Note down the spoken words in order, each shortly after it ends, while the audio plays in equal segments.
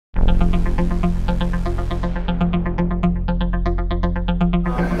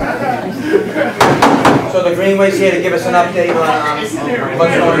So the Greenway's here to give us an update on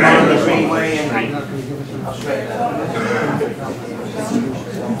what's going on in the Greenway, and I'll straighten that out.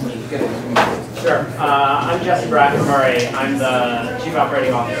 Sure. I'm Jesse Brackenbury. I'm the Chief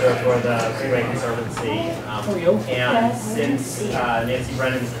Operating Officer for the Greenway Conservancy. And since Nancy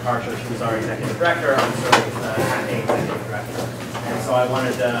Brennan's departure, she was our Executive Director, I'm serving as the Acting Executive Director. And so I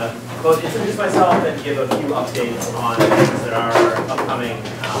wanted to both introduce myself and give a few updates on things that are upcoming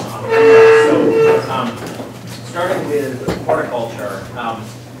on the Greenway. So starting with horticulture,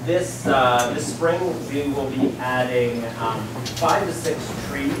 this spring we will be adding 5 to 6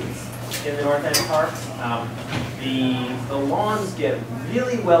 trees in the North End parks. The lawns get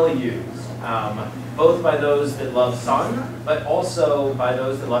really well used, both by those that love sun, but also by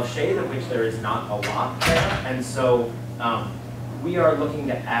those that love shade, of which there is not a lot there. And so we are looking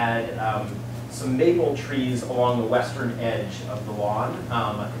to add some maple trees along the western edge of the lawn.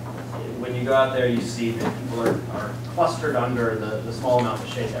 When you go out there, you see that people are clustered under the small amount of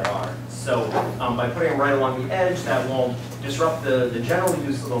shade there are. So by putting them right along the edge, that won't disrupt the general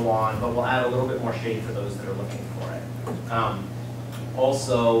use of the lawn, but will add a little bit more shade for those that are looking for it.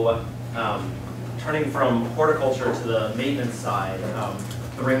 Also, turning from horticulture to the maintenance side,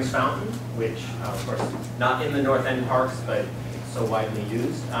 the Rings Fountain, which of course not in the North End parks, but so widely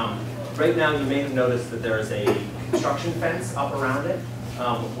used. Right now, you may have noticed that there is a construction fence up around it.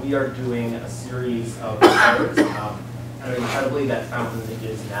 We are doing a series of repairs. Incredibly, that fountain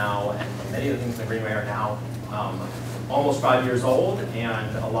is now, and many of the things in the Greenway are now almost 5 years old,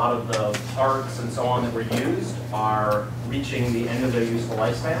 and a lot of the parks and so on that were used are reaching the end of their useful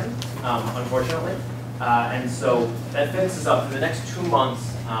lifespan, unfortunately. And so that fence is up. For the next 2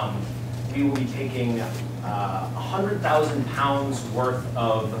 months, we will be taking 100,000 pounds worth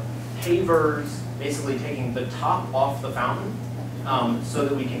of pavers, basically taking the top off the fountain, so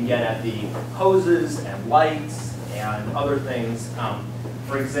that we can get at the hoses and lights and other things.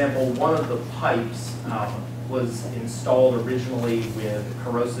 For example, one of the pipes was installed originally with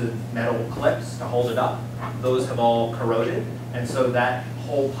corrosive metal clips to hold it up. Those have all corroded, and so that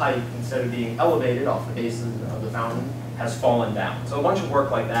whole pipe, instead of being elevated off the base of the fountain, has fallen down. So a bunch of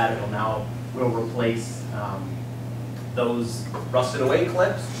work like that will replace those rusted away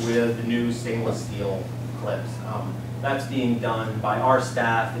clips with the new stainless steel clips. That's being done by our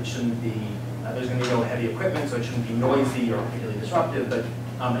staff. It shouldn't be, there's going to be no heavy equipment, so it shouldn't be noisy or particularly disruptive, but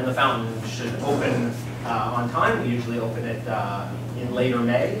and the fountain should open on time. We usually open it in later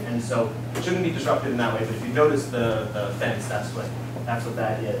May, and so it shouldn't be disruptive in that way, but if you notice the fence, that's what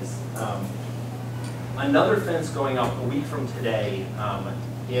that is. Another fence going up a week from today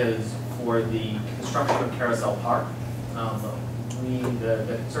is for the construction of Carousel Park.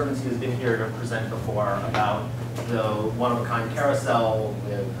 The Conservancy has been here to present before about the one-of-a-kind carousel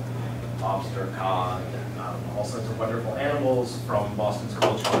with lobster, cod, all sorts of wonderful animals from Boston's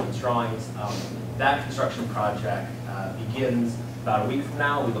World Children's Drawings. That construction project begins about a week from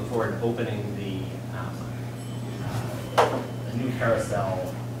now. We look forward to opening the new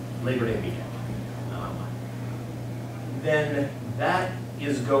carousel Labor Day weekend. Then that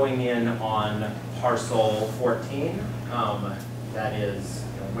is going in on parcel 14. That is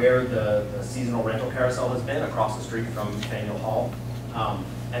where the seasonal rental carousel has been, across the street from Faneuil Hall.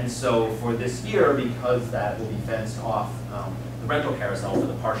 And so for this year, because that will be fenced off, the rental carousel for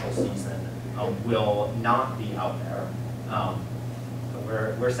the partial season will not be out there.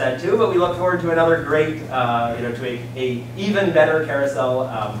 We're sad too, but we look forward to another great, to a even better carousel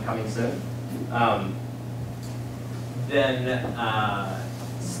coming soon. Then,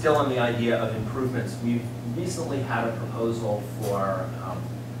 still on the idea of improvements, we've recently had a proposal for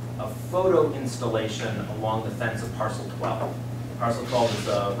a photo installation along the fence of Parcel 12. Parcel 12 is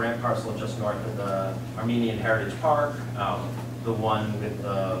the ramp parcel just north of the Armenian Heritage Park, the one with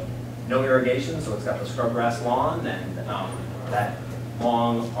the no irrigation, so it's got the scrubgrass lawn and that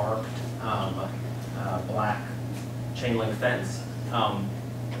long arced black chain link fence.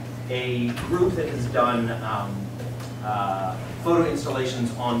 A group that has done photo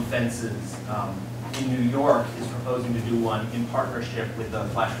installations on fences in New York is proposing to do one in partnership with the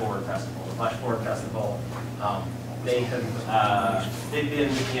Flash Forward Festival. The Flash Forward Festival, they've been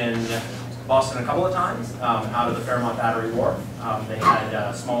in Boston a couple of times, out of the Fairmont Battery Wharf. They had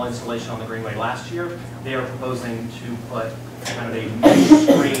a small installation on the Greenway last year. They are proposing to put kind of a mini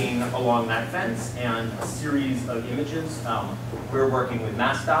screen along that fence and a series of images. We're working with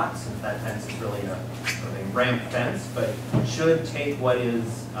MassDOT, since that fence is really a ramp fence, but should take what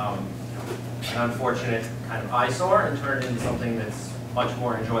is an unfortunate kind of eyesore and turn it into something that's much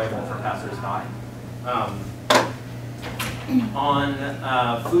more enjoyable for passersby. On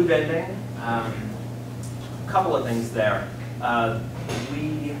food vending, a couple of things there.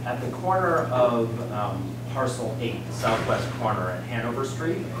 We, at the corner of Parcel 8, the southwest corner at Hanover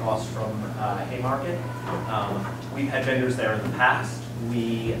Street, across from Haymarket, we've had vendors there in the past.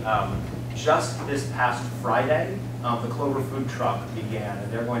 We, just this past Friday, the Clover food truck began,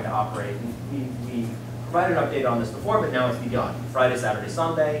 and they're going to operate. We provided an update on this before, but now it's begun. Friday, Saturday,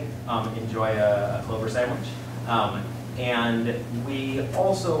 Sunday, enjoy a Clover sandwich. And we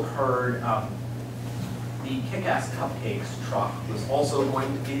also heard the Kick-Ass Cupcakes truck was also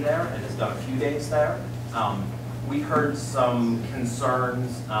going to be there and has done a few days there. We heard some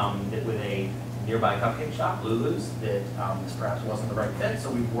concerns that with a nearby cupcake shop, Lulu's, that this perhaps wasn't the right fit, so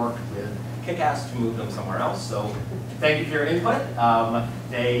we've worked with Kick-Ass to move them somewhere else. So thank you for your input.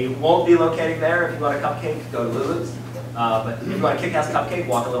 They won't be locating there. If you want a cupcake, go to Lulu's. But if you want a Kick-Ass Cupcake,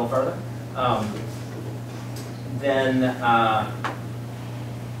 walk a little further. Then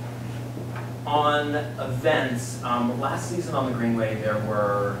on events, last season on the Greenway there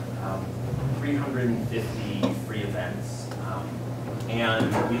were 350 free events.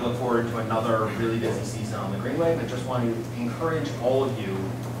 And we look forward to another really busy season on the Greenway, but just want to encourage all of you,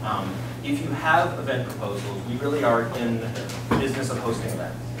 if you have event proposals, we really are in the business of hosting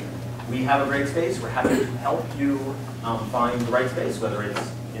events. We have a great space. We're happy to help you find the right space, whether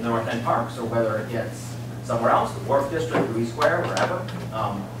it's in the North End Parks or whether it's somewhere else, the Wharf District, Louis Square, wherever.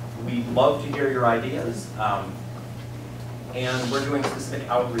 We'd love to hear your ideas. And we're doing specific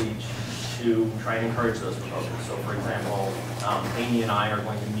outreach to try and encourage those proposals. So for example, Amy and I are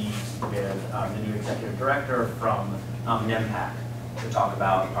going to meet with the new executive director from NEWNC to talk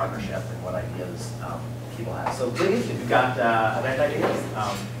about partnership and what ideas people have. So please, if you've got event ideas,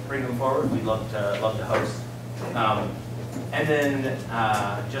 bring them forward. We'd love to host. And then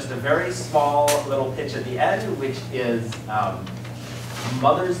just a very small little pitch at the end, which is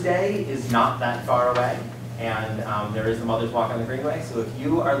Mother's Day is not that far away. And there is the Mother's Walk on the Greenway. So if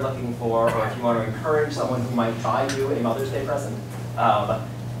you are looking for, or if you want to encourage someone who might buy you a Mother's Day present,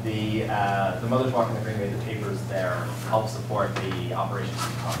 the Mother's Walk on the Greenway, the papers there help support the operations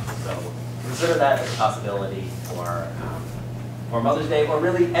costs. So consider that as a possibility for Mother's Day, or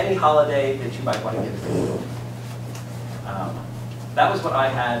really any holiday that you might want to give to people. That was what I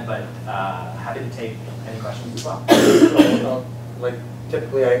had, but happy to take any questions as well. So, like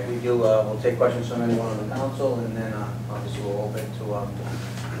typically, we'll take questions from anyone on the council, and then obviously we'll open to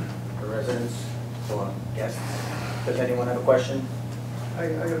the residents or guests. Does anyone have a question? I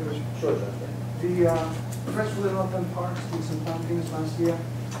got a question. Sure, John. The Fresh Wood Open Parks did some plantings last year of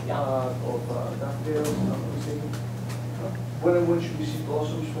daffodils, if I'm not mistaken. When should we see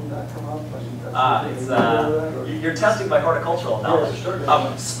blossoms from that come up? You're testing my horticultural knowledge. Sure.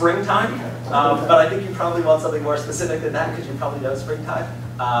 Springtime, but I think you probably want something more specific than that because you probably know springtime.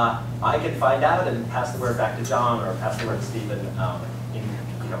 I can find out and pass the word back to John or pass the word to Stephen.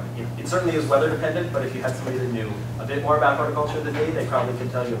 It certainly is weather dependent, but if you had somebody that knew a bit more about horticulture than me, they probably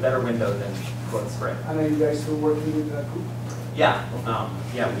could tell you a better window than quote spring. And are you guys still working with that group? Yeah,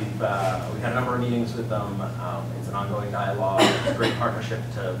 we've had a number of meetings with them. It's an ongoing dialogue. It's a great partnership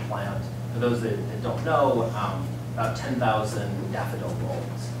to plant. For those that don't know, about 10,000 daffodil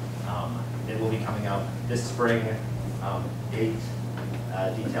bulbs. It will be coming out this spring. 8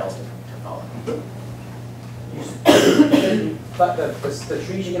 details to follow. But the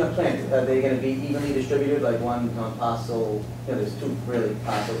trees you're going to plant, are they going to be evenly distributed, like one on parcel? There's 2 really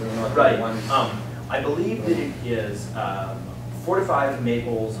parcels in the north. Right. One. I believe that it is 4 to 5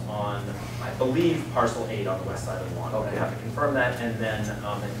 maples on, I believe, parcel 8 on the west side of the lawn. Okay. I have to confirm that, and then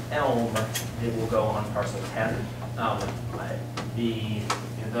an elm that will go on parcel 10. The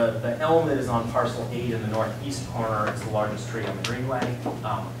elm that is on parcel 8 in the northeast corner is the largest tree on the Greenway.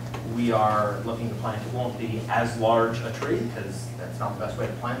 We are looking to plant, it won't be as large a tree because that's not the best way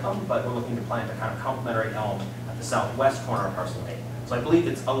to plant them, but we're looking to plant a kind of complementary elm at the southwest corner of parcel 8. So I believe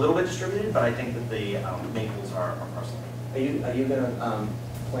it's a little bit distributed, but I think that the maples are parcel 8. Are you going to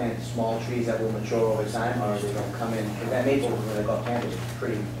plant small trees that will mature over time, or are they going to come in? Because that maple, when they got planted, was a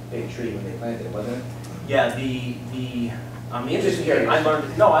pretty big tree when they planted it, wasn't it? Yeah, the interesting thing I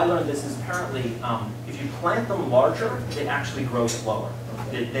learned this is apparently if you plant them larger, they actually grow slower.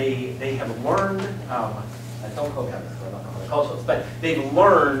 They have learned, don't quote me on this, I'm not going to culturalists, but they've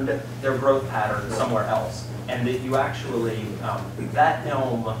learned their growth pattern somewhere else, and that you actually that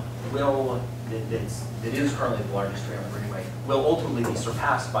elm will that is currently the largest tree on the Greenway will ultimately be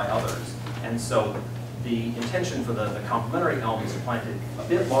surpassed by others, and so the intention for the complementary elm is to plant it a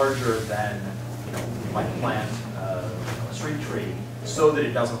bit larger than you might plant a street tree, so that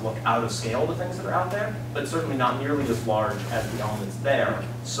it doesn't look out of scale to things that are out there, but certainly not nearly as large as the elements there,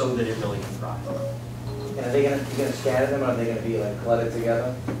 so that it really can thrive. And are you're gonna scatter them, or are they gonna be like cluttered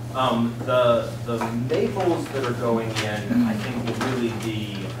together? The maples that are going in, I think, will really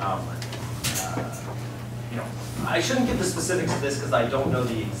be, I shouldn't give the specifics of this because I don't know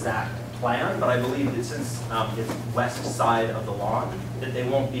the exact plan, but I believe that since it's west side of the lawn, that they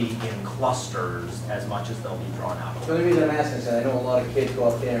won't be in clusters as much as they'll be drawn out. The only reason I'm asking is that I know a lot of kids go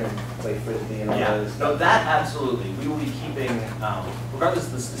up there and play frisbee and all Yeah, that. no, that absolutely. We will be keeping, regardless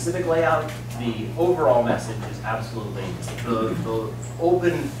of the specific layout, the overall message is absolutely, the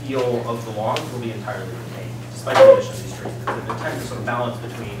open feel of the lawns will be entirely retained, despite the condition of these trees. They tend to sort of balance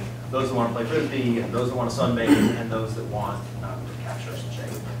between those who want to play frisbee, and those who want to sunbathe, and those that want to capture some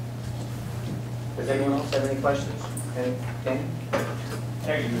shade. Does anyone else have any questions? Ken?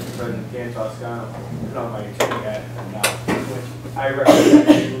 Thank you, Mr. President. Dan Toscano, put on my attorney hat, and I represent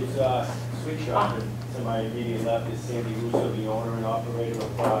Lulu's Sweet Shop, and to my immediate left is Sandy Russo, the owner and operator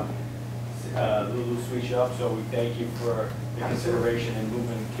of Lulu's Sweet Shop. So we thank you for the consideration in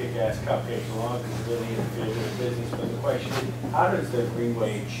moving kick-ass cupcakes along, because it really interferes with the business. But the question is, how does the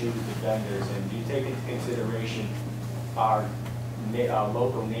Greenway choose the vendors, and do you take into consideration our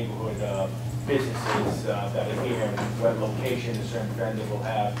local neighborhood businesses that are here, and what location a certain vendor will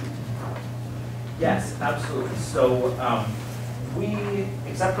have? Yes, absolutely. So we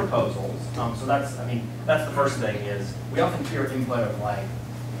accept proposals. So that's the first thing is we often hear input of like,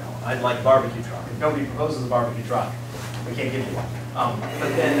 I'd like a barbecue truck. If nobody proposes a barbecue truck, we can't give you one.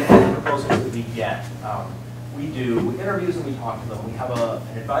 But then the proposals that we get, we do interviews and we talk to them. We have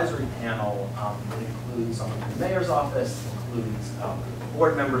an advisory panel that includes someone from the mayor's office, includes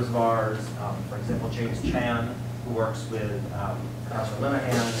board members of ours, for example, James Chan, who works with Councilor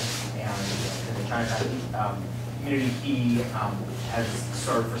Linehan and in the Chinatown community. He has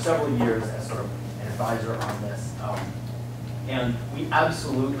served for several years as sort of an advisor on this. And we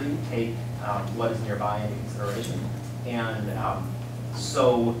absolutely take what is nearby into consideration. And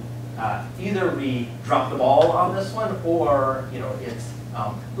so either we drop the ball on this one, or it's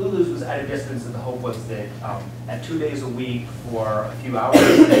Lulu's was at a distance, and the hope was that at 2 days a week for a few hours,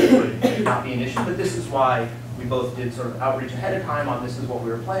 it would not be an issue. But this is why we both did sort of outreach ahead of time on this is what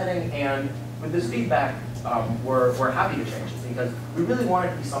we were planning. And with this feedback, we're happy to change it, because we really want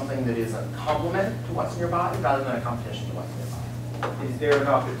it to be something that is a complement to what's nearby rather than a competition to what's nearby. Is there an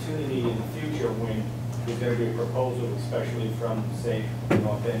opportunity in the future when there's going to be a proposal, especially from, say,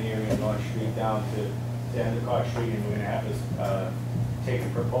 North End area, North Street down to Endicott Street, and we're going to have this take the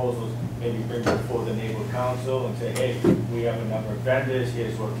proposals, maybe bring them before the neighborhood council and say, hey, we have a number of vendors,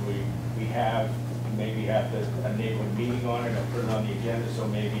 here's what we have, maybe have a neighborhood meeting on it, or put it on the agenda, so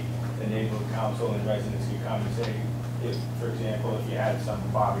maybe the neighborhood council and residents can come and say, if, for example, if you had some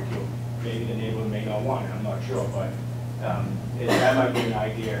barbecue, maybe the neighborhood may not want it, I'm not sure, but that might be an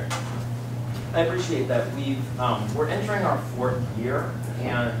idea. I appreciate that. We're entering our 4th year,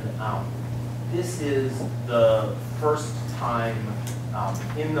 and this is the first time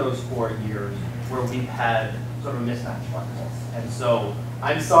in those 4 years where we've had sort of a mismatch like this. And so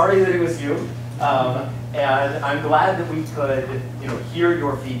I'm sorry that it was you, and I'm glad that we could hear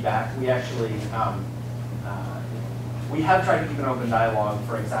your feedback. We actually we have tried to keep an open dialogue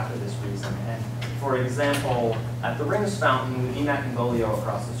for exactly this reason. And for example, at the Rings Fountain with NEWNC and Golio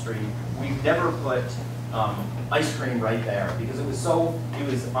across the street, we've never put ice cream right there, because it was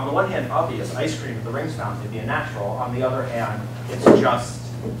on the one hand obvious, ice cream at the Rings Fountain would be a natural. On the other hand, it's just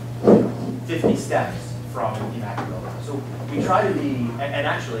 50 steps from NEWNC and Golio. So we try to be, and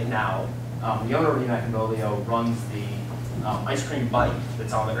actually now, the owner of NEWNC and Golio runs the ice cream bike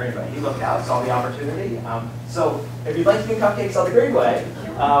that's on the Greenway. He looked out, saw the opportunity. So if you'd like to do cupcakes on the Greenway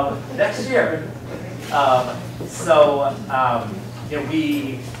next year,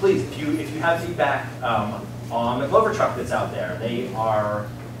 please, if you have feedback on the Clover truck that's out there, they are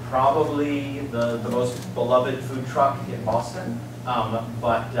probably the most beloved food truck in Boston.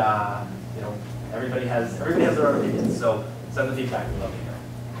 But everybody has their own opinions. So send the feedback. We love to hear.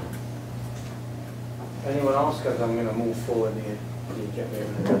 Anyone else? Because I'm going to move forward. We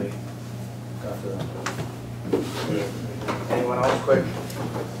haven't really got to that. Anyone else? Quick.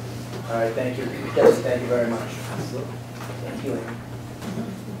 All right. Thank you. Yes, thank you very much. Thank you.